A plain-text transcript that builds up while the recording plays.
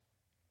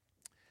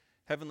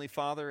Heavenly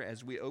Father,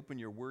 as we open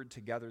your word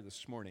together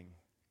this morning,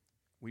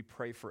 we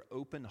pray for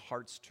open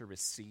hearts to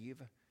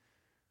receive,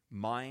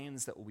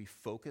 minds that will be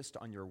focused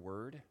on your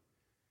word,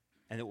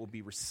 and that will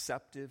be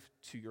receptive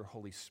to your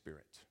Holy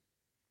Spirit.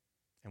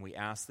 And we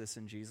ask this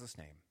in Jesus'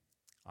 name.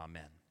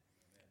 Amen.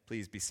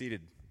 Please be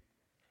seated.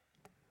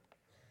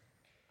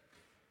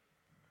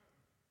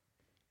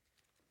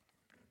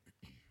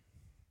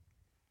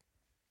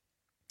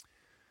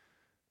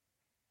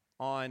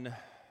 On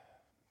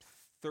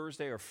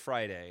Thursday or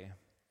Friday,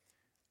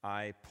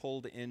 I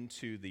pulled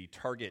into the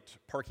Target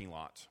parking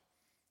lot,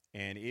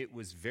 and it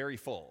was very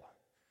full.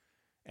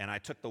 And I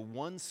took the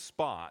one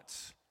spot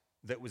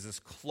that was as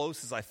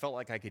close as I felt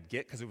like I could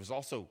get, because it was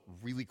also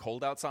really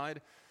cold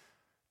outside,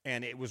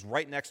 and it was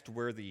right next to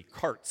where the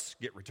carts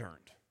get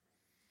returned.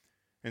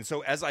 And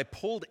so as I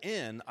pulled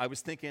in, I was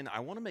thinking,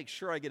 I want to make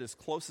sure I get as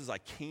close as I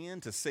can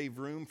to save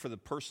room for the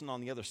person on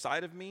the other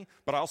side of me,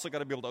 but I also got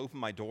to be able to open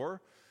my door.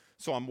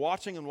 So I'm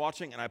watching,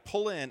 and I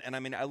pull in, and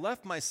I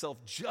left myself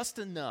just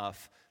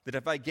enough that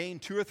if I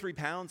gained 2 or 3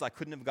 pounds, I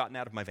couldn't have gotten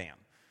out of my van.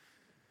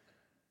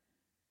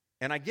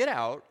 And I get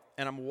out,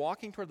 and I'm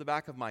walking toward the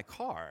back of my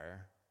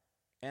car,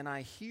 and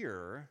I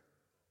hear,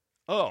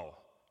 oh,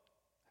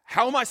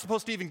 how am I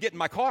supposed to even get in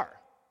my car?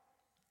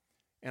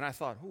 And I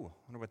thought, I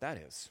wonder what that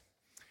is.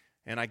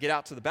 And I get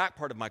out to the back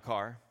part of my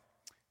car,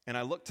 and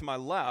I look to my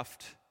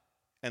left,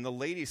 and the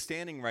lady's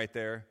standing right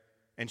there,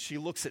 and she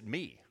looks at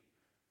me.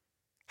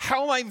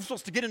 How am I even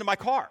supposed to get into my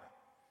car?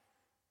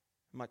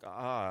 I'm like,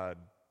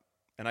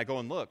 and I go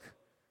and look.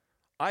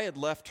 I had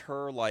left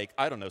her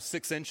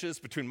 6 inches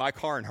between my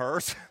car and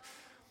hers.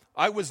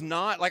 I was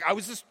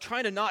just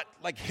trying to not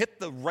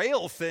hit the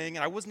rail thing,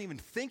 and I wasn't even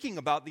thinking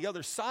about the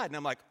other side. And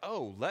I'm like,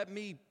 let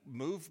me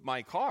move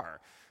my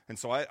car. And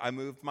so I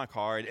moved my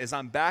car, and as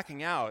I'm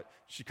backing out,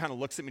 she kind of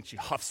looks at me, and she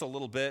huffs a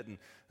little bit, and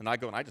I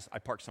go, and I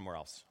parked somewhere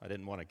else. I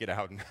didn't want to get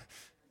out and,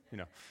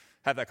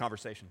 have that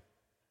conversation.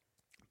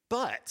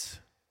 But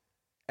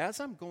as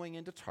I'm going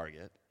into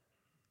Target,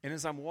 and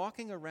as I'm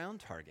walking around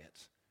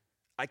Target,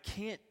 I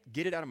can't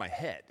get it out of my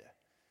head.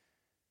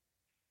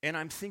 And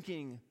I'm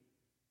thinking,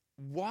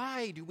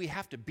 why do we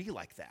have to be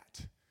like that?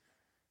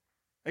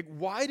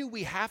 Why do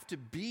we have to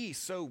be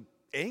so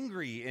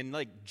angry and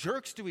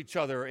jerks to each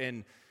other?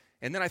 And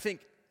then I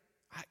think,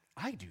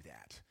 I do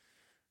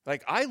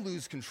that. I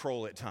lose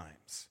control at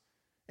times.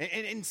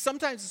 And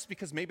sometimes it's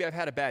because maybe I've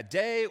had a bad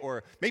day,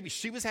 or maybe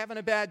she was having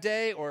a bad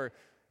day,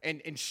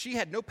 and she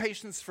had no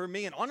patience for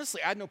me, and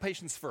honestly, I had no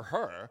patience for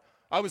her.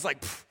 I was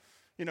like,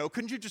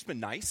 couldn't you just been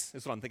nice?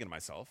 That's what I'm thinking to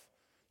myself.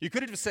 You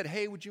could have just said,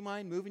 hey, would you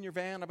mind moving your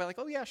van? I'd be like,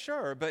 oh yeah,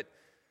 sure, but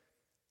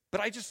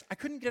I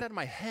couldn't get it out of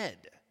my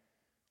head.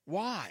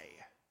 Why?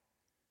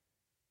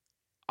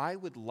 I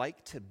would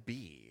like to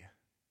be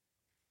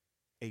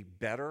a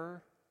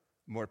better,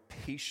 more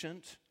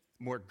patient,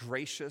 more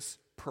gracious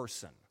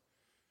person.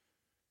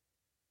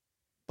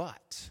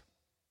 But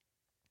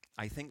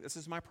I think this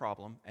is my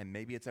problem, and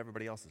maybe it's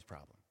everybody else's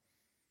problem.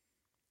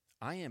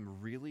 I am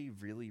really,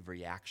 really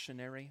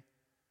reactionary.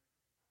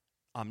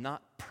 I'm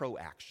not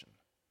pro-action.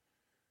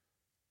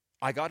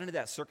 I got into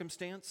that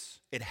circumstance,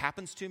 it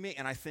happens to me,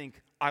 and I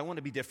think, I want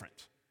to be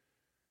different.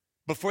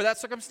 Before that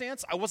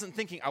circumstance, I wasn't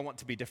thinking, I want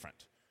to be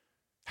different.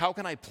 How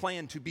can I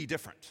plan to be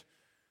different?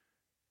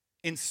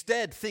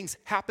 Instead, things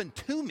happen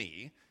to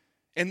me,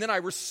 and then I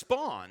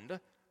respond,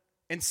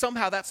 and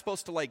somehow that's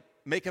supposed to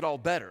make it all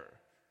better.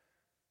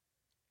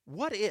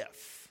 What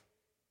if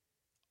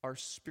our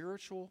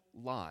spiritual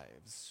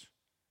lives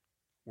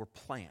were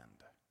planned?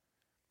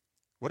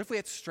 What if we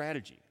had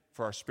strategy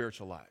for our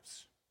spiritual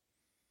lives?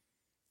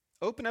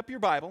 Open up your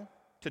Bible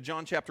to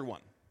John chapter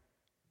 1.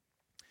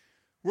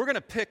 We're going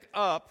to pick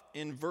up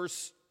in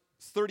verse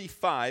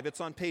 35.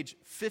 It's on page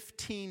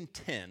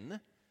 1510.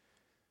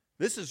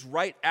 This is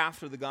right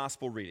after the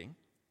gospel reading.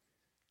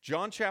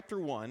 John chapter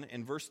 1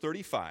 and verse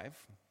 35,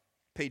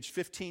 page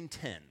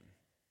 1510.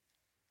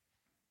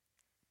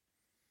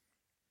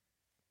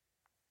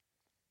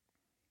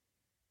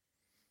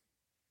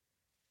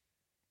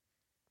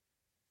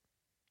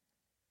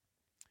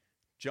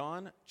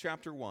 John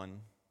chapter 1,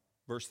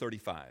 verse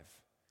 35.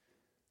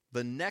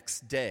 The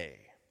next day,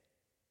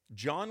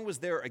 John was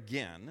there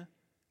again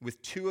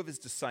with 2 of his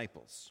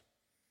disciples.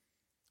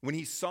 When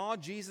he saw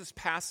Jesus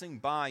passing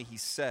by, he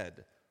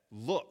said,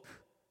 "Look,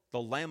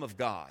 the Lamb of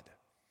God."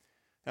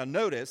 Now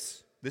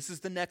notice, this is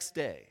the next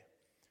day.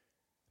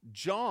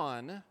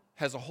 John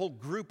has a whole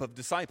group of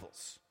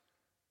disciples.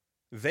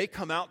 They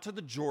come out to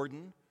the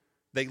Jordan.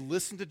 They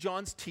listen to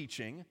John's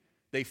teaching.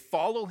 They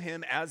follow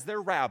him as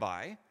their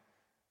rabbi.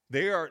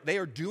 They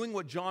are doing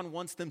what John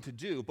wants them to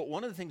do, but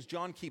one of the things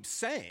John keeps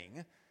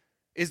saying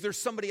is there's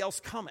somebody else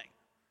coming.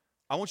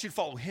 I want you to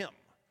follow him.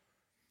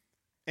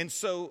 And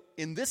so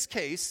in this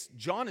case,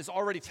 John has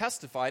already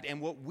testified, and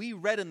what we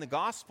read in the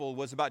gospel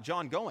was about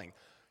John going,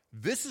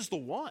 this is the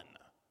one.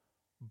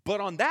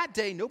 But on that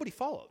day, nobody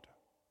followed.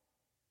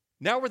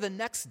 Now we're the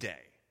next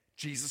day.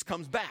 Jesus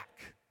comes back.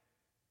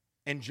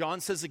 And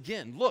John says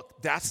again,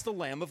 look, that's the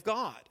Lamb of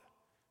God.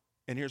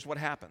 And here's what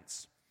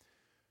happens.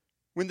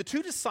 When the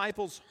two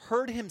disciples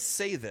heard him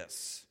say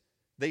this,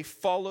 they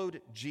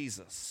followed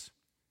Jesus.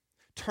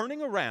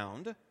 Turning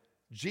around,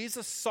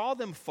 Jesus saw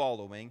them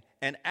following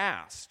and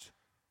asked,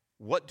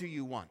 "What do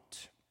you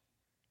want?"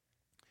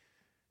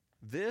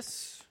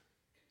 This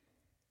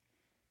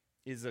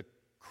is a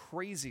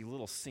crazy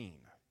little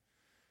scene.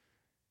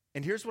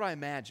 And here's what I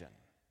imagine.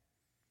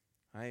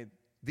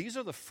 These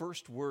are the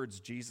first words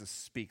Jesus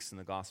speaks in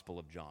the Gospel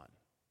of John.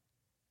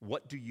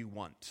 What do you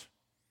want?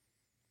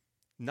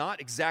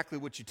 Not exactly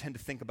what you tend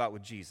to think about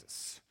with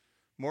Jesus.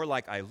 More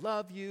like, I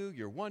love you,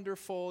 you're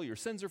wonderful, your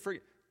sins are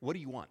free. What do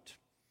you want?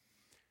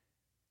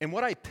 And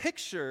what I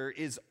picture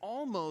is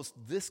almost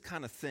this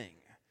kind of thing.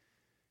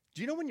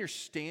 Do you know when you're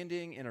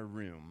standing in a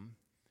room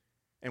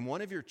and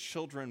one of your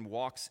children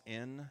walks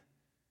in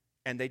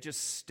and they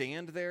just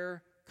stand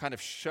there kind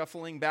of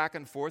shuffling back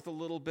and forth a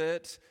little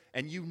bit,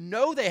 and you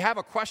know they have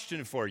a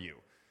question for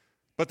you,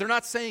 but they're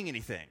not saying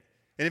anything.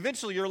 And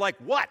eventually you're like,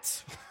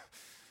 what?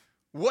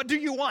 What do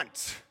you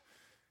want?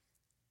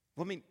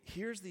 Well,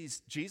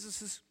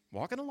 Jesus is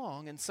walking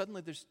along, and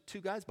suddenly there's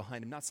two guys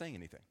behind him not saying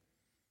anything.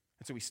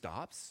 And so he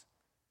stops,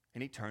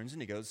 and he turns,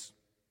 and he goes,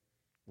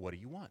 what do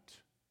you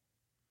want?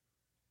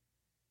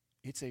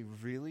 It's a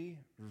really,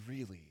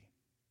 really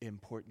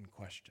important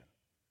question.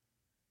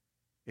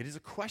 It is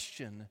a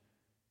question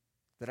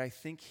that I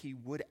think he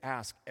would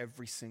ask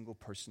every single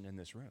person in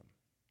this room.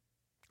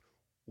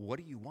 What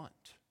do you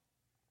want?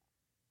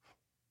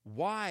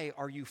 Why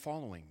are you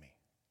following me?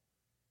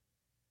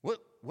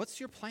 What's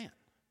your plan?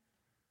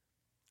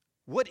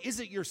 What is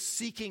it you're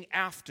seeking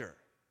after?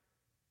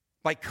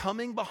 By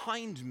coming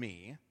behind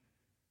me,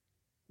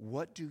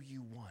 what do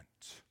you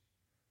want?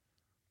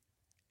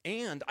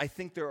 And I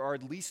think there are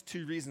at least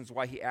two reasons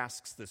why he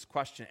asks this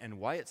question and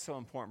why it's so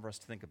important for us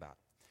to think about.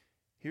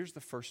 Here's the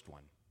first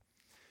one.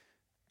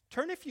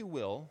 Turn, if you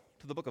will,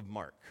 to the book of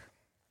Mark.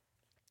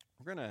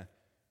 We're going to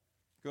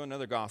go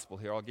another gospel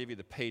here. I'll give you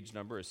the page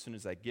number as soon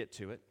as I get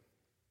to it.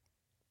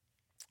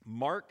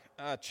 Mark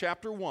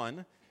chapter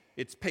 1,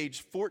 it's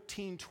page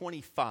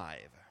 1425.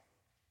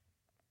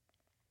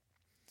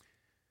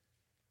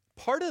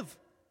 Part of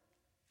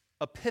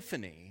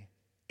Epiphany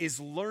is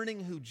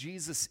learning who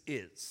Jesus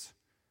is.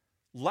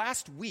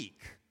 Last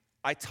week,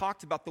 I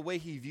talked about the way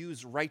he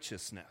views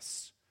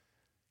righteousness,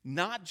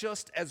 not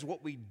just as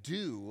what we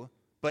do,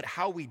 but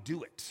how we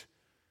do it.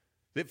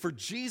 That for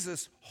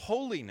Jesus,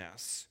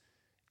 holiness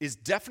is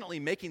definitely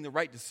making the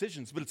right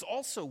decisions, but it's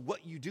also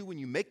what you do when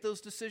you make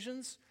those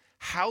decisions,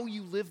 how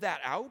you live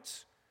that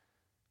out.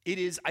 It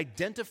is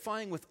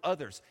identifying with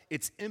others.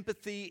 It's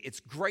empathy, it's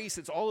grace,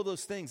 it's all of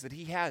those things that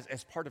he has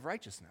as part of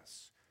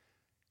righteousness.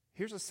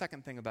 Here's a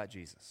second thing about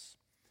Jesus.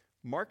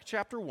 Mark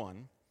chapter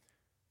 1,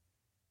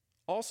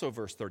 also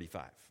verse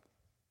 35.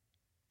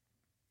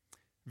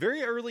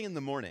 Very early in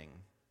the morning,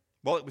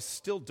 while it was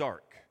still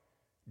dark,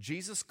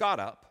 Jesus got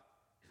up,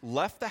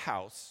 left the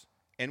house,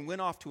 and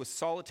went off to a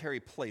solitary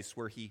place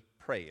where he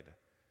prayed.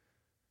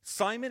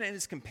 Simon and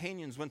his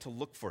companions went to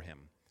look for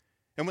him.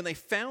 And when they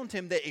found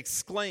him, they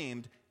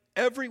exclaimed,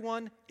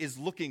 "Everyone is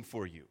looking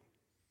for you."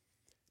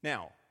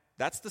 Now,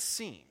 that's the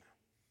scene.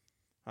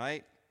 All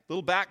right?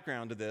 Little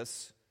background to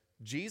this.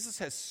 Jesus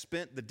has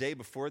spent the day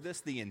before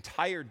this, the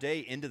entire day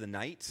into the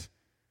night,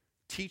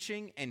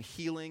 teaching and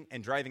healing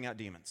and driving out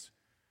demons.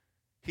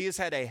 He has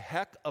had a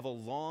heck of a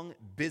long,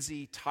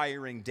 busy,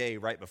 tiring day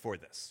right before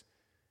this.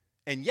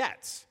 And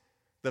yet,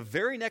 the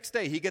very next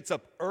day, he gets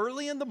up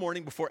early in the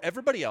morning before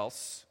everybody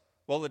else,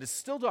 while it is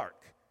still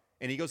dark,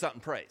 and he goes out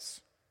and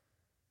prays.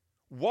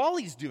 While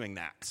he's doing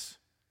that,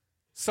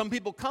 some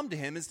people come to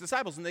him, his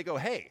disciples, and they go,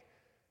 "Hey,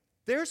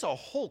 there's a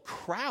whole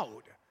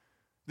crowd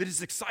that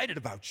is excited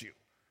about you.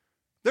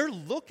 They're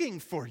looking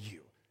for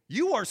you.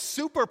 You are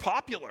super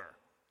popular."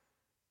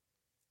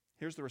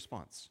 Here's the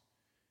response.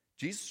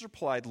 Jesus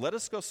replied, "Let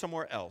us go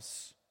somewhere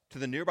else, to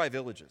the nearby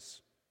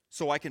villages,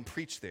 so I can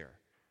preach there.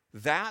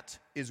 That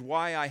is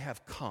why I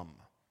have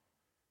come."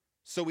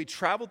 So he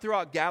traveled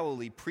throughout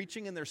Galilee,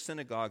 preaching in their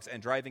synagogues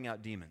and driving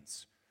out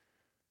demons.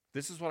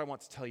 This is what I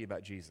want to tell you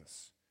about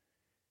Jesus.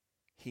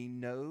 He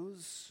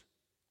knows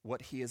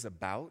what he is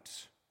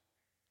about,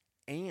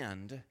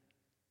 and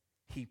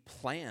he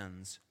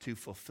plans to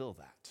fulfill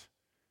that.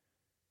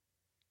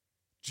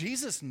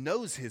 Jesus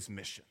knows his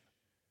mission,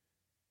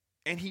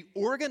 and he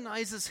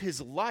organizes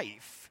his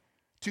life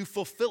to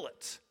fulfill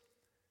it.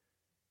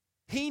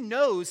 He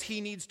knows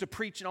he needs to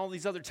preach in all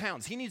these other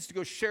towns. He needs to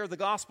go share the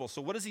gospel.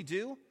 So what does he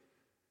do?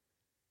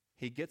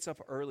 He gets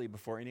up early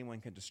before anyone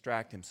can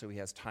distract him, so he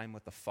has time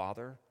with the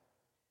Father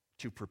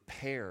to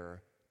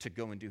prepare to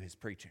go and do his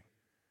preaching.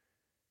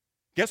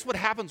 Guess what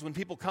happens when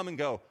people come and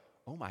go,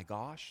 "Oh my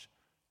gosh,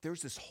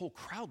 there's this whole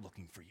crowd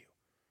looking for you.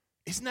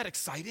 Isn't that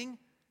exciting?"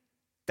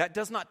 That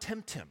does not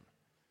tempt him.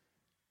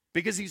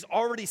 Because he's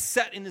already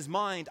set in his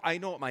mind, I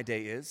know what my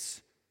day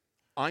is.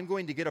 I'm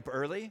going to get up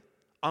early.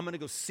 I'm going to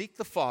go seek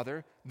the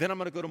Father. Then I'm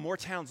going to go to more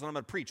towns and I'm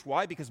going to preach.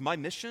 Why? Because my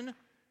mission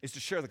is to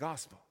share the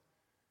gospel.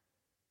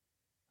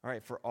 All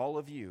right, for all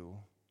of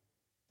you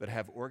that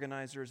have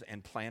organizers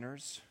and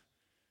planners,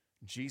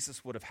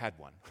 Jesus would have had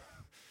one.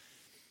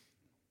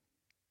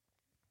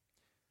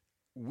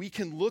 we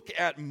can look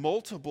at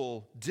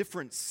multiple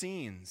different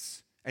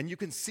scenes, and you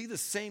can see the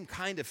same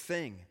kind of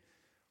thing.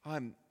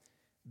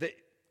 That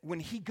when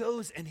he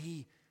goes and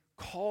he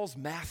calls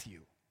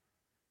Matthew,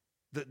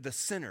 the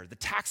sinner, the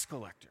tax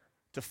collector,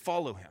 to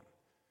follow him.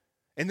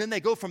 And then they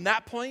go from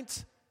that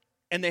point,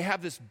 and they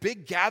have this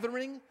big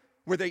gathering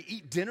where they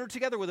eat dinner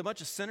together with a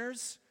bunch of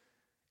sinners.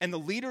 And the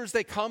leaders,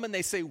 they come and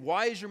they say,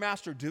 "Why is your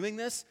master doing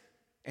this?"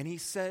 And he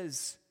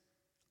says,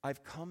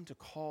 "I've come to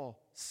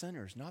call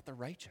sinners, not the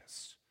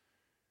righteous."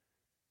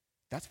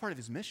 That's part of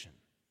his mission.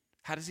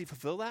 How does he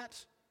fulfill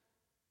that?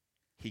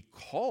 He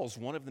calls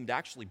one of them to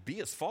actually be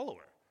his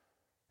follower.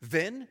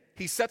 Then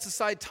he sets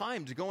aside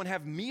time to go and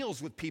have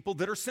meals with people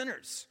that are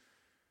sinners.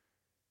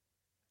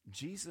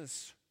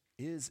 Jesus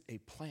is a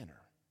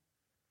planner.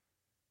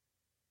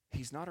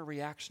 He's not a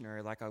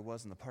reactionary like I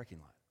was in the parking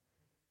lot.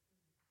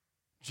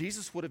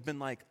 Jesus would have been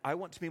like, I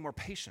want to be more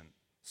patient,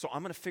 so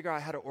I'm going to figure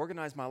out how to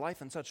organize my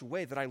life in such a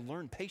way that I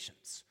learn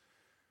patience.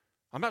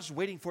 I'm not just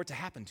waiting for it to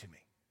happen to me.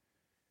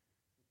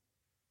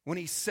 When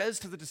he says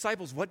to the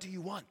disciples, "What do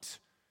you want?"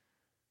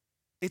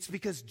 it's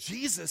because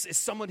Jesus is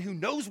someone who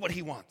knows what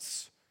he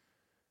wants.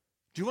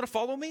 Do you want to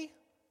follow me?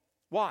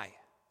 Why?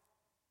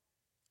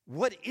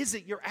 What is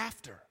it you're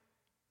after?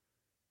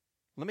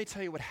 Let me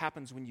tell you what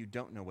happens when you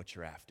don't know what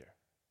you're after.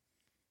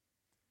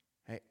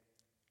 Hey,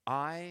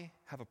 I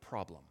have a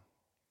problem.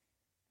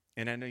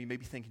 And I know you may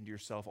be thinking to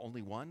yourself,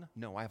 only one?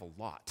 No, I have a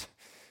lot.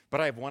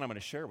 But I have one I'm going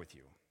to share with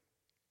you.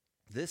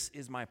 This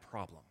is my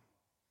problem.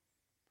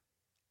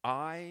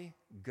 I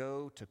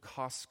go to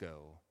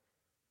Costco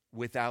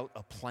without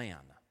a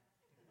plan.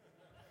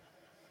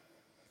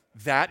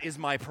 That is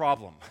my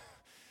problem.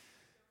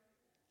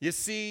 You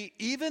see,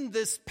 even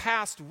this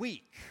past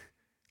week,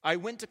 I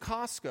went to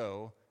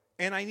Costco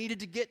and I needed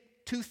to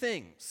get two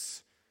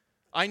things.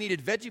 I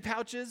needed veggie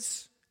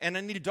pouches and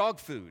I needed dog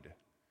food.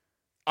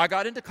 I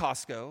got into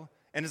Costco,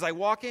 and as I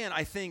walk in,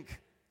 I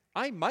think,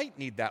 I might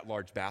need that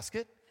large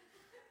basket.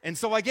 And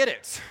so I get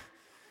it.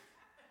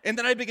 And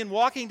then I begin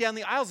walking down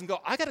the aisles and go,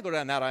 I got to go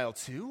down that aisle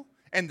too.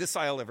 And this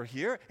aisle over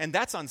here, and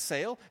that's on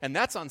sale, and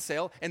that's on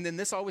sale. And then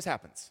this always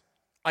happens.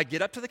 I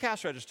get up to the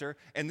cash register,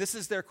 and this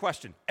is their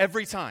question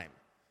every time.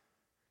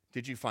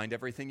 Did you find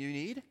everything you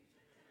need?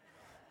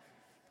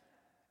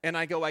 And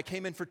I go, I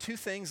came in for two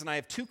things, and I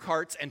have 2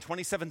 carts and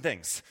 27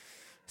 things.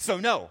 So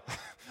no,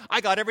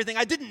 I got everything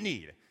I didn't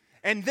need.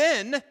 And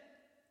then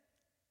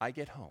I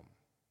get home.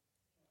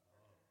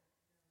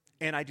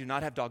 And I do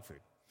not have dog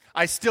food.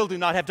 I still do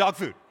not have dog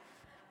food.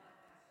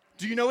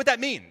 Do you know what that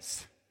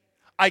means?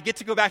 I get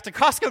to go back to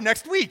Costco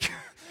next week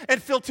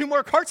and fill 2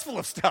 more carts full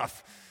of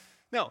stuff.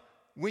 No,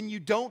 when you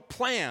don't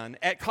plan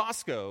at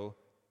Costco,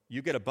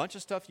 you get a bunch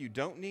of stuff you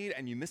don't need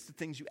and you miss the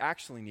things you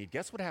actually need.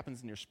 Guess what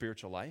happens in your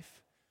spiritual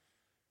life?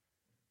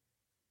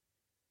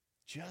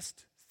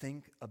 Just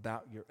think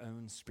about your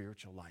own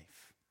spiritual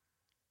life.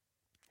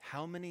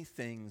 How many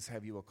things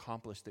have you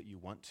accomplished that you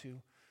want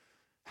to?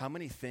 How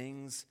many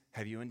things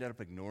have you ended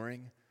up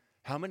ignoring?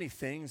 How many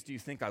things do you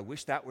think, I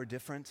wish that were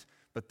different?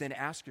 But then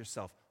ask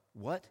yourself,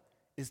 what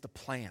is the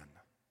plan?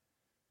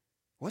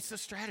 What's the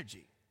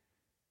strategy?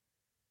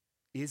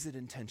 Is it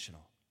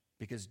intentional?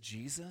 Because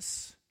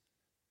Jesus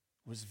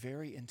was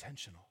very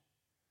intentional.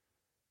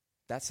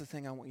 That's the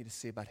thing I want you to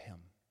see about him.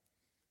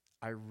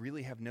 I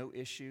really have no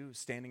issue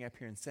standing up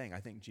here and saying, I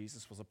think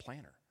Jesus was a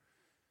planner.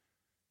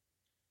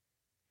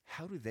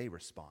 How do they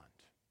respond?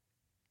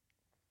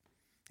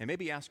 And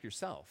maybe ask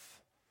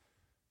yourself,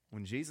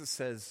 when Jesus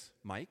says,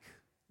 Mike,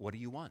 what do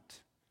you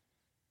want?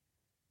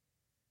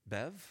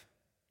 Bev,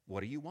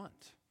 what do you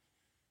want?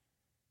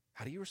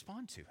 How do you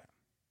respond to him?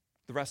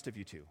 The rest of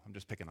you too. I'm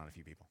just picking on a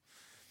few people.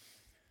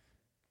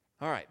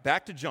 All right,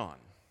 back to John.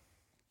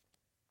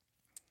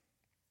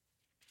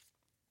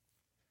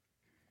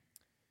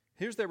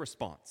 Here's their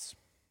response.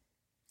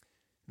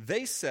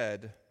 They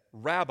said,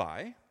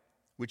 Rabbi,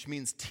 which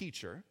means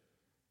teacher,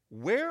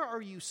 where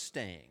are you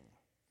staying?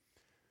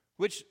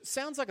 Which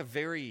sounds like a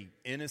very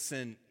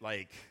innocent,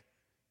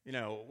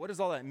 what does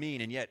all that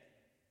mean? And yet,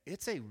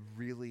 it's a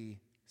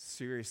really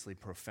seriously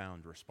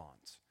profound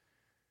response.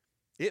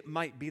 It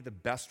might be the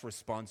best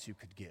response you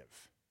could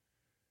give.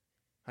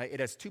 It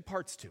has 2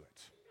 parts to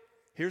it.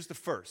 Here's the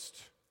first,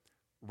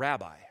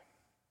 Rabbi.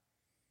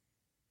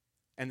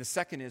 And the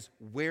second is,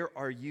 where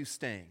are you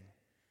staying?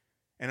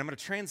 And I'm going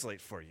to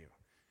translate for you.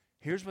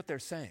 Here's what they're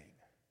saying.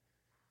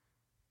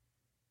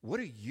 What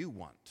do you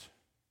want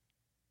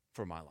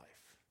for my life?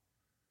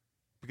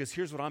 Because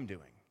here's what I'm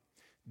doing.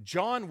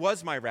 John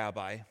was my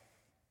rabbi.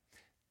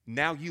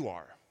 Now you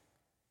are.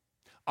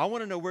 I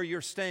want to know where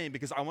you're staying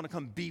because I want to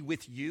come be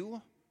with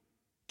you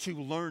to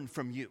learn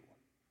from you.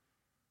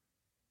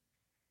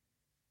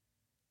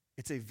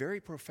 It's a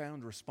very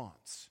profound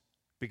response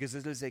because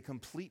it is a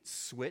complete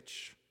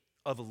switch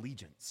of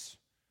allegiance.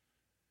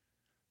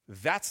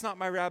 That's not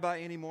my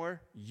rabbi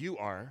anymore. You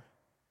are.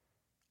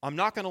 I'm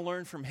not going to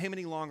learn from him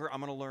any longer. I'm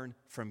going to learn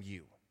from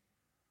you.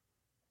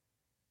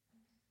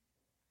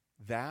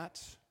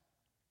 That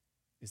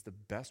is the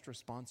best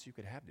response you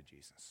could have to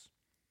Jesus.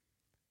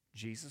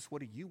 Jesus,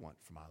 what do you want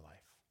for my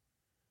life?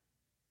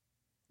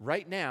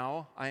 right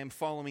now I am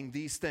following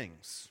these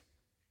things.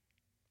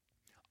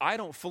 I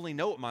don't fully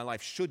know what my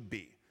life should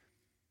be.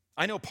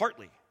 I know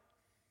partly.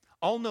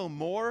 I'll know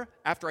more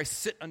after I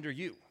sit under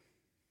you.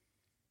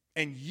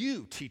 And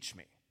you teach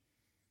me.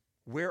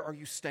 Where are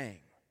you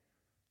staying?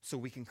 So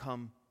we can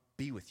come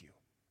be with you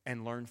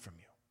and learn from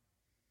you.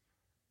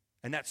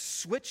 And that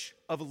switch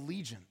of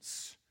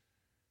allegiance,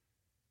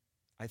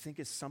 I think,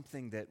 is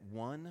something that,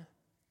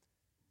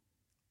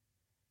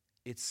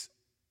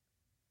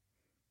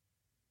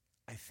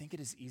 I think it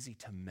is easy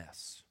to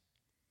miss.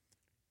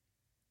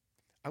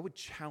 I would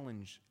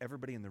challenge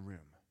everybody in the room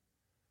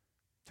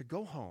to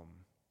go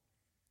home,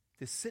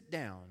 to sit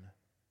down,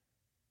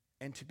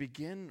 and to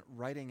begin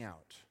writing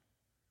out,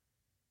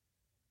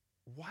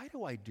 why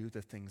do I do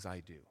the things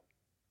I do?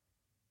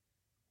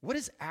 What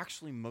is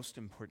actually most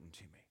important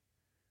to me?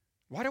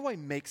 Why do I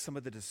make some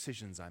of the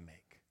decisions I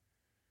make?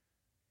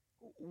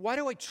 Why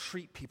do I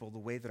treat people the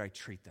way that I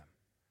treat them?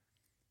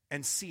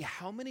 And see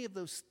how many of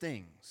those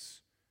things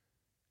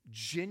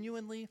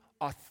genuinely,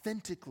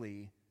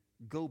 authentically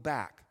go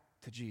back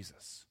to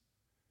Jesus.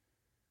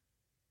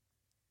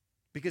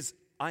 Because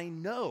I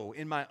know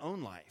in my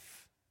own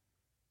life,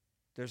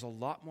 there's a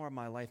lot more of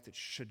my life that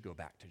should go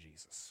back to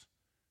Jesus,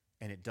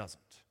 and it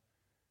doesn't.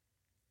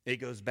 It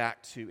goes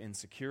back to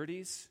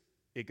insecurities.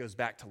 It goes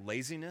back to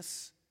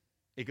laziness.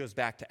 It goes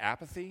back to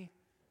apathy.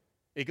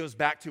 It goes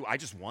back to, I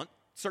just want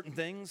certain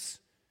things.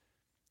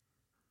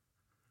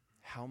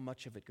 How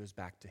much of it goes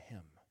back to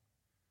him?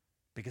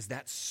 Because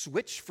that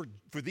switch for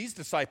these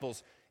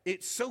disciples,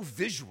 it's so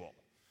visual.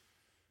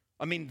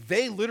 I mean,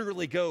 they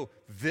literally go,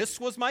 this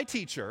was my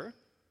teacher.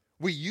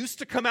 We used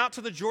to come out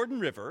to the Jordan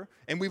River,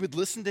 and we would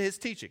listen to his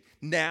teaching.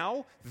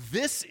 Now,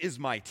 this is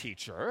my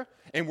teacher,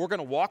 and we're going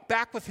to walk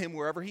back with him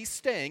wherever he's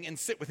staying and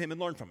sit with him and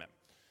learn from him.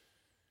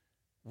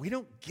 We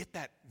don't get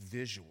that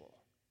visual.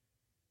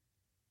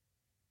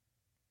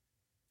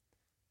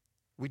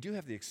 We do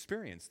have the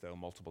experience, though,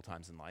 multiple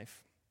times in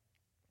life.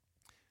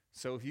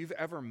 So if you've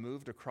ever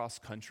moved across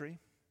country,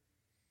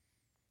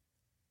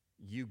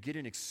 you get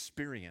an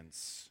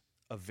experience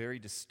of very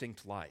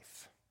distinct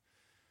life.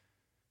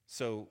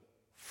 So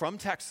from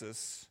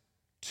Texas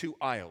to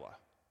Iowa,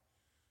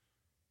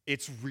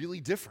 it's really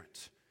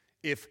different.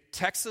 If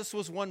Texas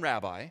was one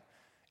rabbi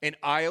and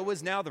Iowa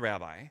is now the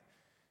rabbi,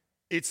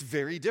 it's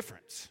very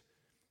different.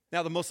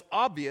 Now, the most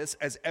obvious,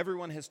 as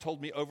everyone has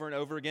told me over and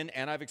over again,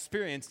 and I've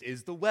experienced,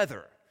 is the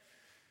weather.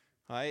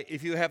 Right?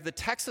 If you have the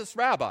Texas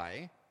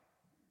rabbi,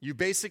 you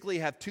basically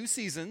have 2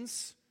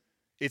 seasons.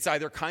 It's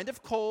either kind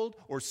of cold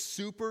or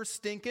super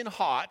stinking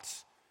hot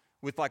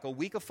with like a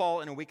week of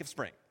fall and a week of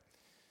spring.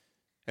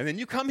 And then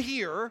you come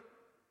here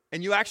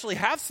and you actually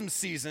have some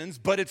seasons,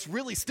 but it's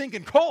really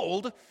stinking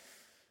cold,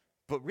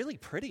 but really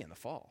pretty in the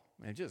fall.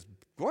 And just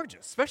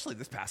gorgeous, especially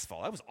this past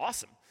fall. That was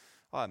awesome.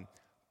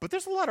 But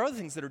there's a lot of other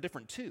things that are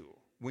different too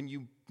when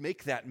you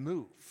make that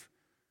move.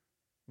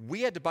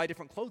 We had to buy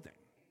different clothing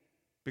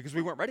because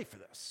we weren't ready for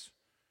this.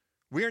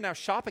 We are now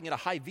shopping at a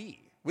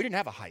Hy-Vee. We didn't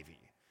have a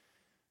Hy-Vee.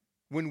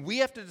 When we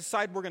have to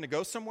decide we're going to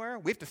go somewhere,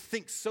 we have to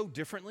think so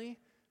differently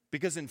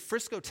because in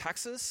Frisco,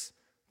 Texas,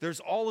 there's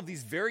all of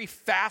these very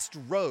fast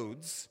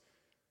roads,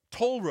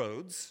 toll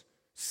roads,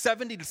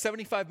 70 to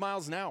 75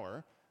 miles an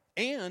hour,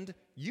 and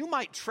you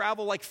might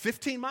travel like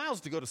 15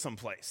 miles to go to some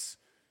place.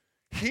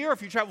 Here,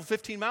 if you travel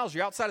 15 miles,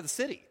 you're outside of the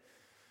city.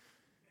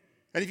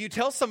 And if you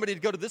tell somebody to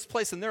go to this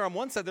place and they're on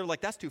one side, they're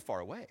like, that's too far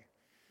away.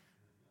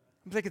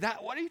 I'm thinking,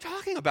 what are you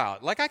talking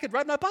about? Like I could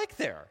ride my bike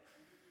there.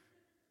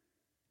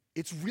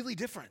 It's really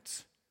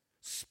different.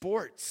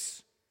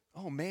 Sports.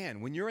 Oh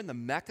man, when you're in the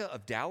Mecca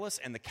of Dallas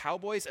and the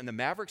Cowboys and the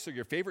Mavericks are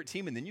your favorite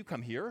team and then you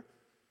come here.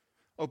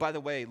 Oh, by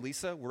the way,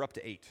 Lisa, we're up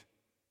to 8.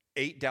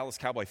 8 Dallas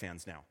Cowboy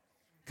fans now.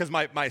 Because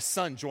my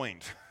son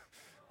joined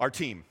our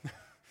team.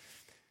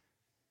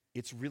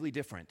 It's really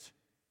different.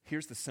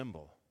 Here's the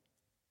symbol.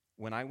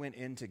 When I went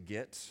in to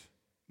get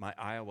my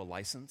Iowa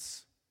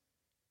license,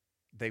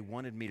 they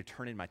wanted me to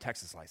turn in my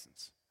Texas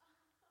license.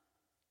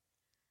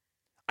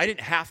 I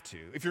didn't have to.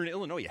 If you're in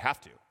Illinois, you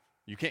have to.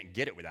 You can't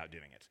get it without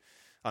doing it.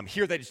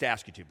 Here, they just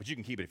ask you to, but you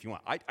can keep it if you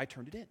want. I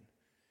turned it in.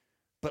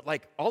 But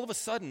like all of a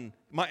sudden,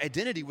 my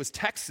identity was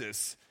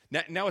Texas.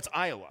 Now it's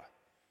Iowa.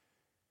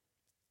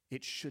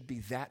 It should be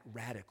that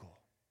radical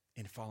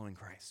in following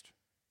Christ.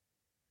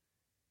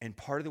 And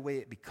part of the way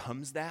it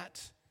becomes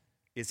that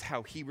is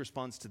how he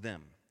responds to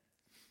them.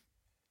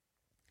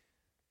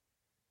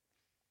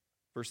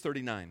 Verse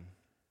 39.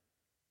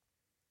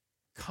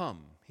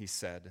 Come, he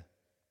said,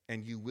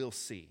 and you will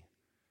see.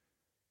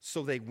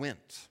 So they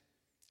went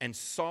and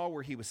saw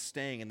where he was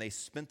staying, and they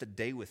spent the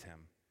day with him.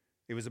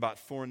 It was about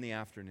 4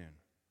 p.m.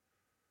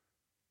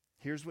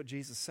 Here's what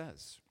Jesus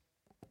says.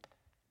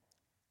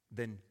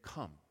 Then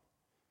come.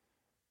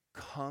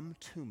 Come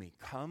to me.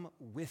 Come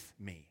with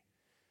me.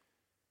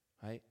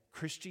 Right?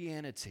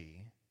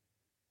 Christianity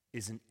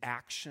is an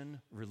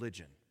action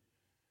religion.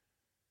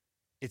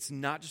 It's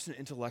not just an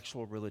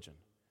intellectual religion.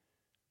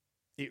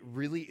 It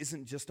really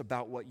isn't just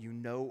about what you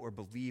know or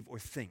believe or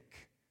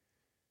think.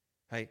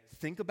 Right?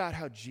 Think about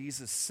how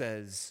Jesus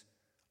says,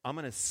 I'm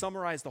going to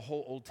summarize the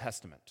whole Old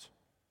Testament.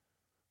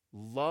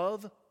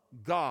 Love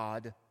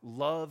God,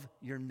 love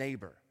your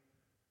neighbor.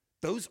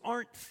 Those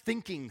aren't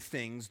thinking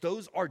things,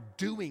 those are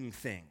doing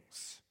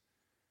things.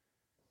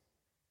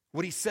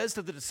 What he says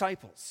to the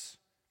disciples,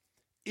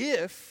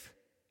 if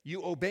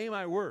you obey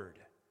my word,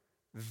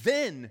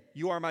 then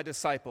you are my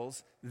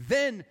disciples,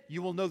 then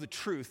you will know the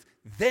truth,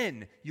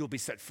 then you'll be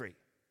set free.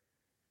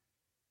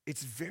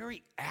 It's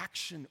very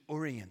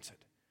action-oriented.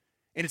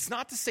 And it's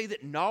not to say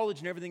that knowledge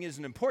and everything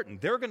isn't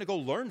important. They're going to go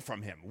learn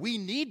from him. We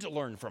need to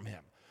learn from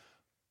him.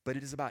 But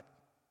it is about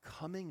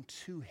coming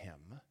to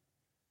him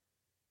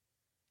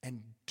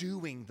and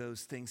doing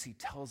those things he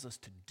tells us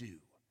to do.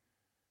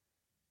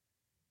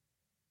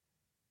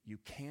 You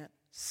can't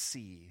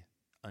see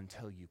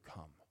until you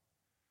come.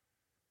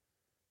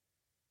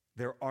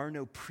 There are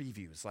no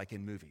previews like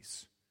in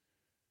movies.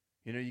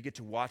 You know, you get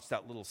to watch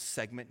that little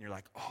segment and you're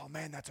like, oh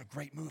man, that's a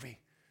great movie.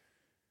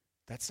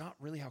 That's not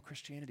really how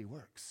Christianity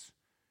works.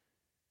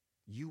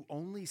 You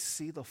only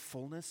see the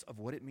fullness of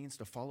what it means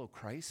to follow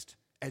Christ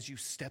as you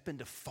step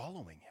into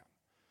following him.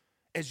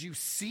 As you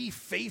see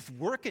faith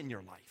work in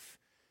your life.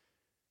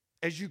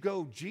 As you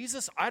go,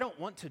 Jesus, I don't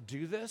want to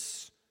do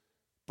this,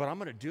 but I'm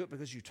going to do it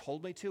because you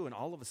told me to, and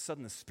all of a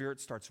sudden the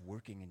Spirit starts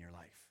working in your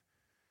life.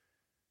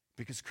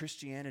 Because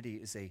Christianity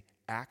is an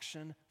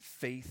action,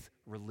 faith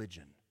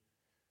religion.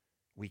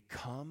 We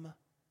come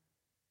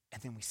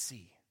and then we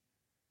see.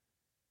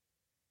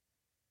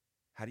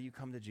 How do you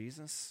come to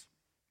Jesus?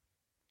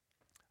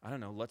 I don't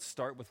know. Let's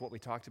start with what we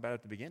talked about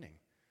at the beginning.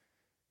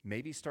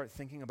 Maybe start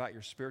thinking about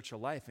your spiritual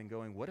life and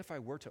going, what if I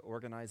were to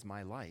organize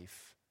my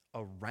life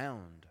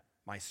around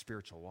my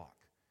spiritual walk?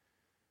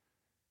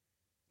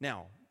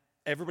 Now,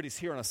 everybody's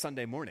here on a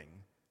Sunday morning,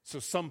 so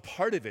some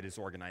part of it is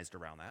organized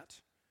around that.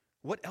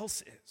 What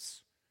else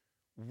is?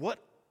 What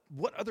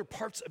other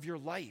parts of your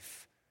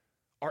life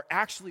are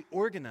actually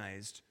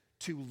organized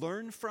to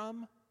learn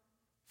from,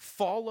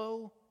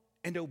 follow,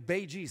 and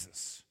obey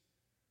Jesus?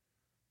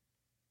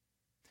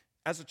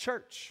 As a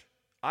church,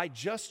 I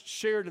just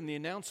shared in the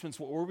announcements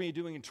what we're going to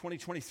be doing in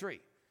 2023.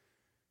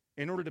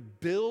 In order to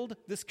build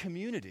this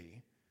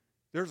community,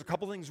 there's a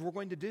couple things we're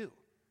going to do.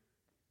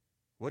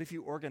 What if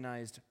you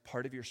organized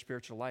part of your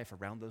spiritual life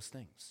around those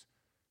things?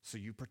 So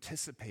you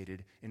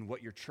participated in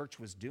what your church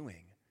was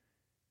doing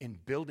in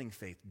building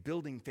faith,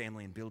 building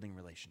family, and building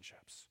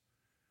relationships.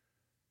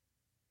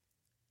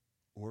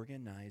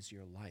 Organize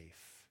your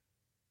life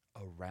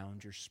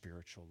around your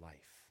spiritual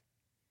life.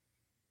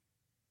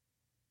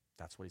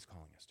 That's what he's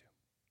calling us to.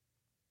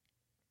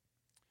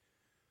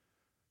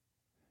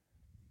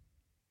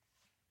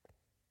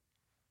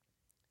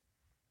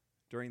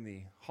 During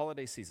the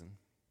holiday season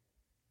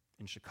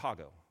in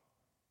Chicago,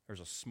 there's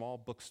a small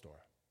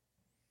bookstore.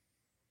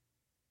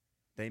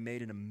 They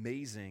made an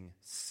amazing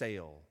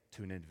sale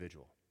to an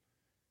individual.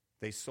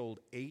 They sold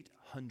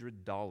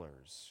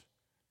 $800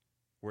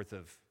 worth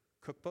of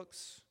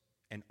cookbooks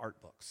and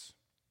art books.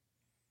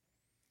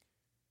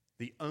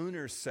 The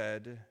owner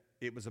said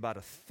it was about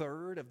a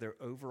third of their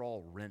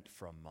overall rent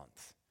for a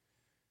month.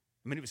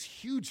 I mean, it was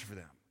huge for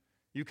them.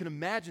 You can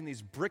imagine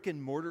these brick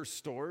and mortar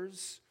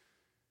stores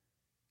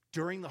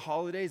during the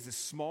holidays, this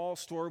small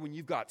store when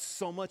you've got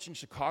so much in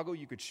Chicago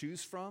you could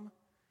choose from.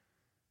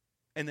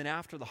 And then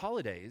after the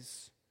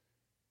holidays,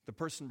 the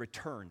person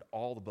returned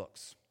all the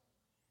books.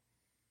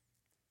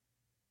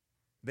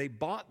 They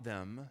bought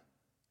them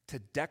to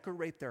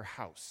decorate their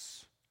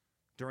house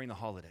during the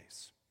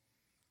holidays.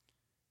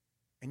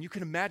 And you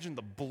can imagine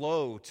the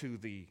blow to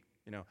the,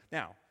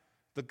 Now,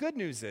 the good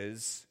news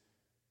is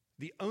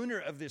the owner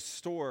of this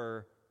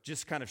store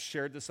just kind of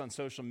shared this on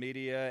social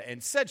media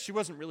and said she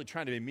wasn't really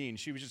trying to be mean.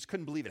 She just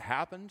couldn't believe it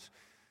happened.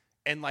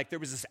 And there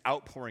was this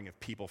outpouring of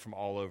people from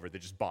all over that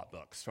just bought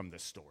books from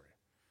this store.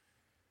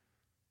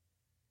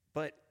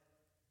 But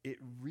it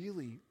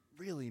really,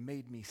 really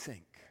made me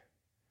think.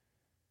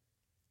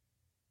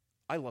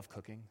 I love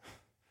cooking.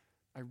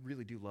 I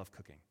really do love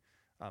cooking.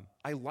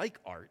 I like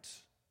art.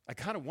 I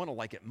kind of want to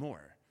like it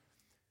more.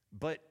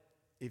 But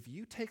if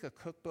you take a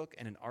cookbook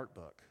and an art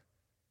book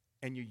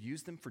and you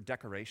use them for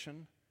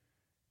decoration,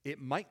 it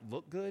might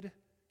look good,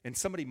 and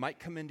somebody might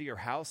come into your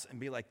house and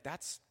be like,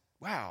 that's,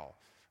 wow.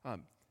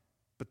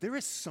 But there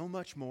is so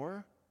much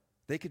more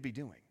they could be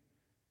doing.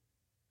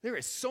 There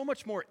is so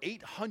much more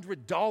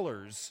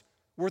 $800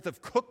 worth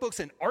of cookbooks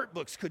and art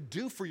books could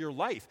do for your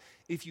life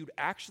if you'd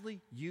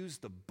actually use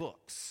the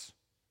books.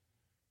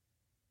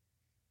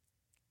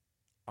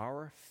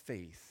 Our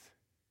faith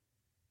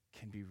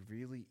can be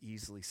really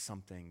easily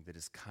something that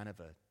is kind of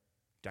a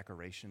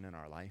decoration in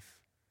our life.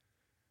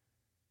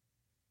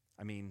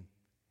 I mean,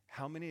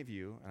 how many of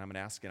you, and I'm going to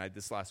ask, and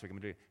this last week I'm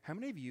going to do it, how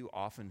many of you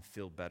often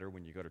feel better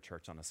when you go to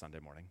church on a Sunday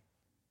morning?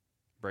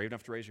 Brave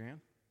enough to raise your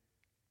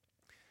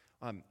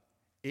hand?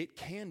 It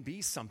can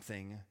be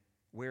something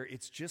where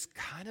it's just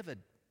kind of a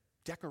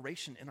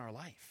decoration in our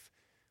life.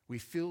 We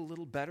feel a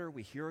little better,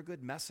 we hear a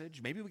good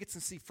message, maybe we get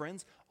to see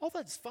friends, all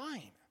that's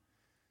fine.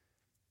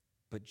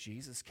 But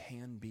Jesus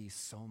can be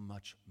so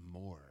much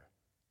more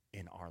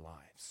in our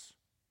lives.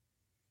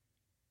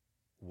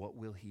 what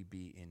will he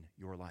be in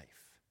your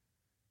life?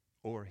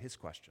 Or his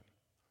question,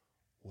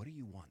 what do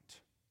you want?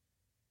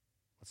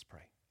 Let's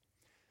pray.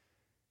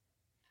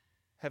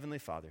 Heavenly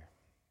Father,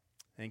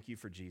 thank you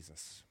for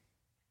Jesus,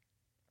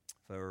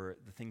 for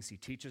the things he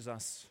teaches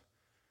us,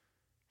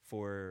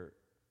 for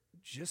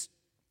just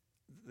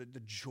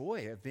the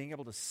joy of being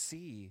able to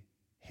see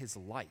his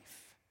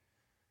life.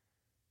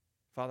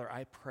 Father,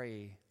 I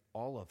pray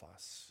all of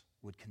us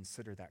would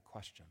consider that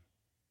question.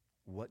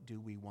 What do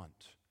we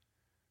want?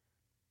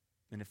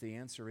 And if the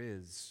answer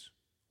is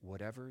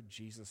whatever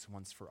Jesus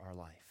wants for our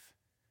life,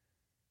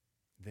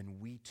 then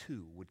we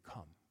too would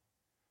come.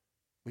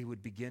 We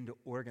would begin to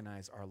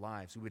organize our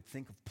lives. We would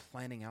think of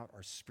planning out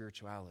our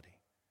spirituality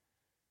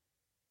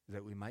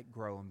that we might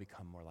grow and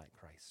become more like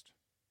Christ.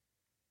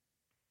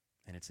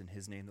 And it's in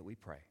his name that we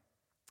pray.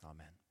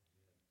 Amen.